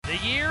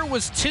The year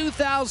was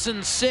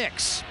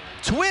 2006.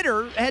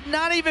 Twitter had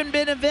not even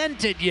been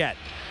invented yet.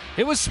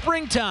 It was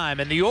springtime,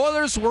 and the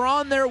Oilers were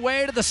on their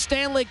way to the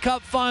Stanley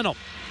Cup Final.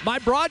 My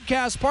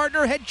broadcast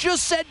partner had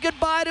just said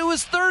goodbye to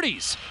his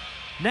 30s.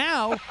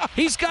 Now,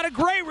 he's got a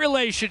great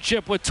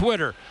relationship with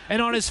Twitter.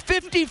 And on his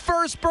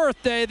 51st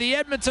birthday, the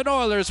Edmonton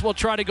Oilers will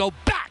try to go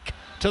back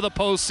to the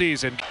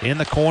postseason. In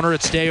the corner,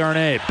 it's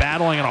Desharnais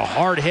battling on a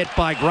hard hit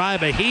by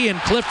Gryba. He and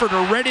Clifford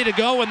are ready to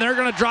go, and they're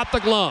going to drop the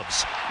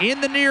gloves.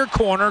 In the near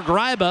corner,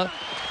 Gryba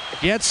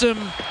gets him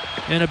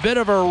in a bit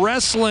of a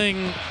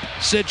wrestling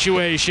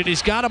situation.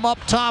 He's got him up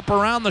top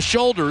around the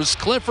shoulders.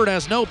 Clifford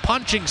has no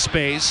punching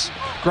space.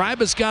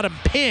 Gryba's got him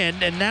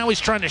pinned, and now he's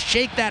trying to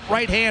shake that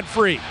right hand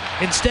free.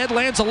 Instead,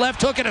 lands a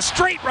left hook and a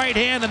straight right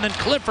hand, and then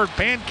Clifford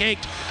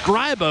pancaked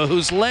Gryba,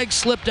 whose leg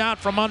slipped out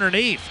from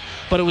underneath.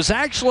 But it was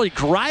actually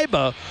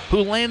Gryba who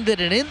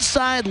landed an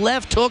inside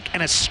left hook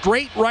and a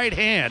straight right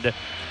hand.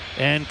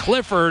 And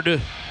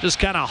Clifford just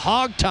kind of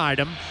hog-tied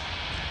him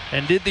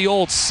and did the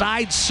old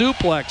side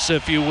suplex,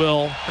 if you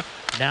will.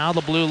 Now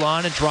the blue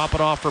line and drop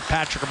it off for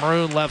Patrick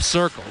Maroon, left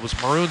circle. It was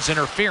Maroon's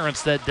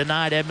interference that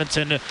denied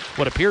Edmonton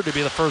what appeared to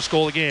be the first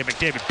goal of the game.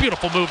 McDavid,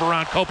 beautiful move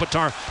around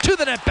Kopitar to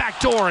the net,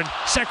 back door, and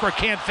Sekera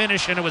can't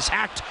finish, and it was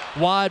hacked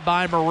wide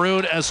by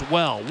Maroon as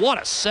well.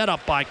 What a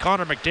setup by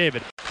Connor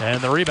McDavid.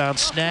 And the rebound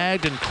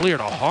snagged and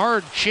cleared. A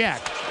hard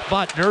check,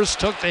 but Nurse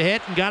took the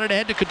hit and got it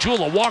ahead to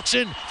Caggiula. Walks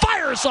in,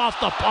 fires off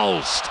the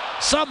post.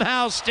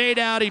 Somehow stayed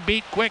out. He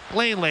beat Quick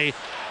cleanly,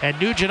 and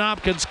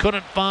Nugent-Hopkins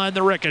couldn't find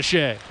the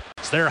ricochet.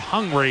 They're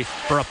hungry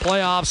for a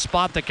playoff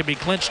spot that can be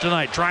clinched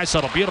tonight.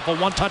 Draisaitl, beautiful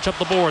one-touch up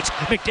the boards.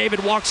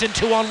 McDavid walks in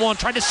 2-on-1,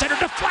 trying to center,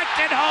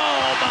 deflected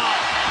home.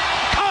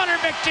 Connor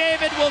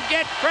McDavid will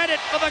get credit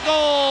for the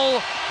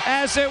goal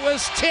as it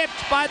was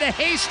tipped by the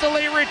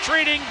hastily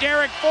retreating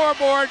Derek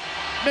Forbort.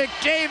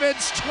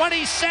 McDavid's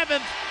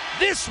 27th.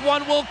 This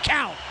one will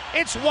count.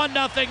 It's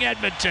 1-0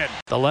 Edmonton.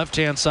 The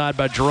left-hand side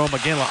by Jarome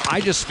Iginla.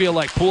 I just feel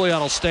like Pouliot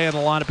will stay in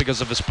the lineup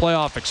because of his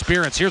playoff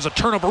experience. Here's a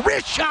turnover.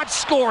 Wrist shot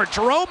scored.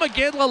 Jarome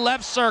Iginla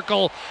left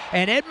circle.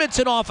 And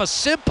Edmonton off a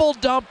simple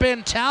dump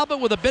in.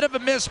 Talbot with a bit of a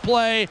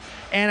misplay.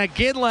 And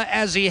Iginla,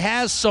 as he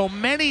has so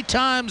many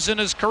times in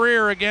his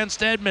career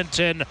against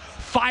Edmonton,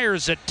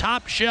 fires it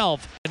top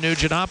shelf.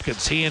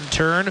 Nugent-Hopkins, he in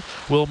turn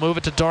will move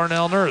it to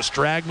Darnell Nurse.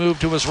 Drag move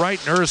to his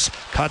right. Nurse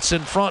cuts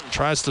in front and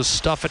tries to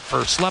stuff it for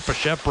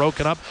Slepyshev.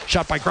 Broken up.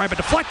 Shot by Gryba.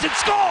 Deflected.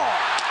 Score!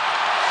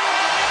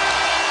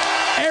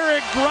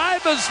 Eric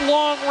Gryba's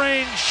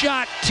long-range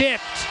shot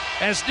tipped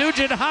as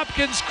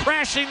Nugent-Hopkins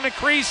crashing the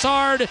crease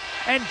hard,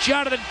 and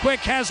Jonathan Quick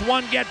has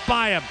one get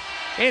by him.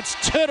 It's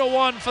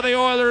 2-1 for the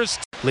Oilers.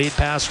 Lead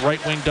pass,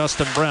 right wing,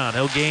 Dustin Brown.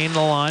 He'll gain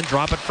the line,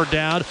 drop it for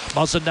Dowd.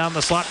 Muzzin down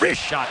the slot,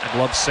 wrist shot, and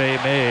glove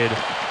save made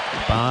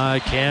by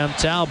Cam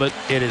Talbot.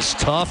 It is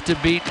tough to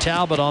beat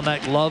Talbot on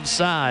that glove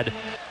side.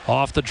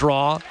 Off the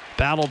draw,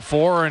 battled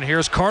for, and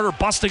here's Carter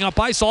busting up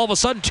ice. All of a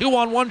sudden,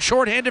 2-on-1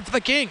 shorthanded for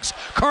the Kings.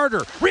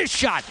 Carter, wrist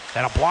shot,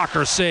 and a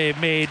blocker save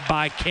made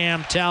by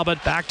Cam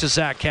Talbot. Back to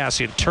Zach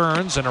Kassian.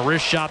 Turns, and a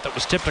wrist shot that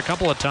was tipped a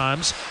couple of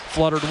times,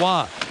 fluttered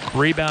wide.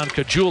 Rebound,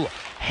 Caggiula.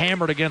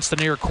 Hammered against the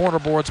near corner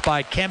boards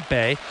by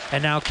Kempe,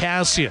 and now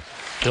Kassian.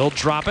 He'll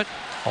drop it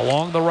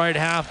along the right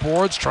half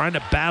boards, trying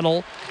to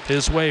battle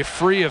his way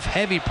free of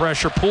heavy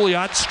pressure.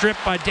 Pouliot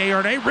stripped by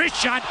Desharnais, wrist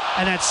shot,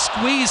 and that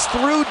squeezed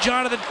through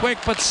Jonathan Quick,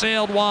 but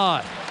sailed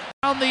wide.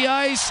 On the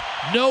ice,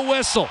 no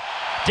whistle.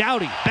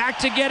 Doughty back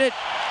to get it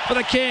for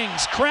the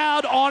Kings.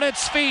 Crowd on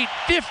its feet,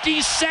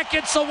 50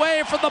 seconds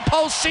away from the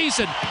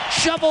postseason.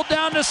 Shoveled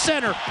down to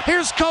center.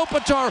 Here's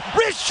Kopitar.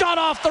 Wrist shot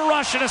off the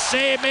rush, and a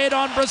save made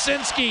on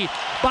Brzezinski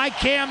by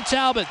Cam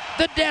Talbot.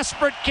 The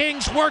desperate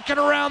Kings working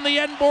around the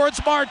end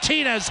boards.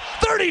 Martinez,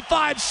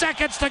 35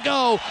 seconds to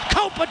go.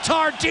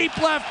 Kopitar deep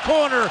left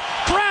corner.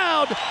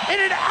 Crowd in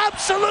an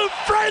absolute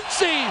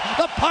frenzy.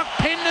 The puck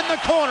pinned in the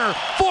corner.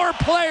 4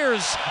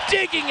 players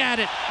digging at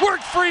it.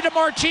 Worked free to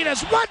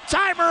Martinez.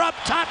 One-timer up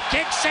top.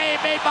 Kick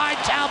save made by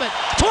Talbot.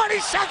 20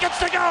 seconds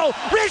to go.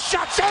 Wrist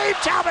shot, save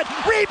Talbot.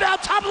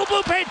 Rebound, top of the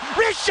blue paint.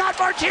 Wrist shot,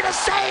 Martinez,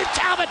 save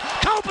Talbot.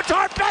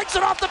 Kopitar banks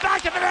it off the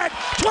back of the net.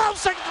 12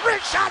 seconds,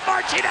 wrist shot,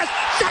 Martinez.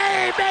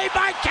 Save made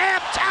by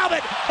Cam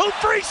Talbot, who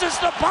freezes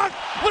the puck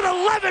with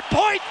 11.9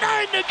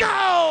 to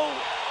go.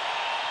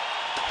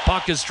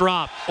 Puck is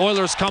dropped.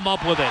 Oilers come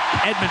up with it.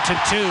 Edmonton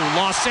 2,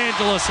 Los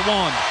Angeles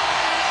 1.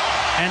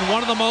 And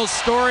one of the most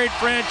storied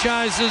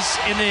franchises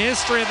in the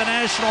history of the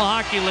National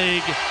Hockey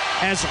League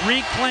has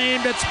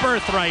reclaimed its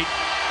birthright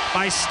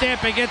by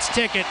stamping its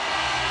ticket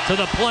to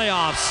the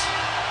playoffs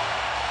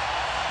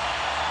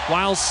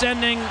while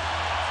sending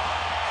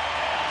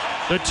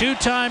the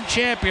 2-time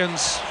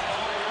champions,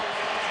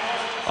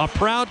 a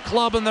proud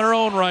club in their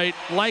own right,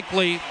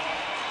 likely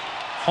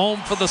home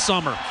for the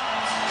summer.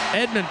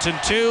 Edmonton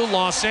 2,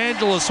 Los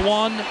Angeles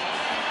 1.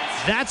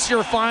 That's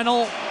your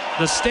final.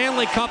 The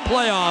Stanley Cup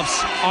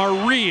playoffs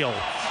are real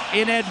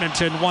in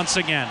Edmonton once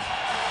again.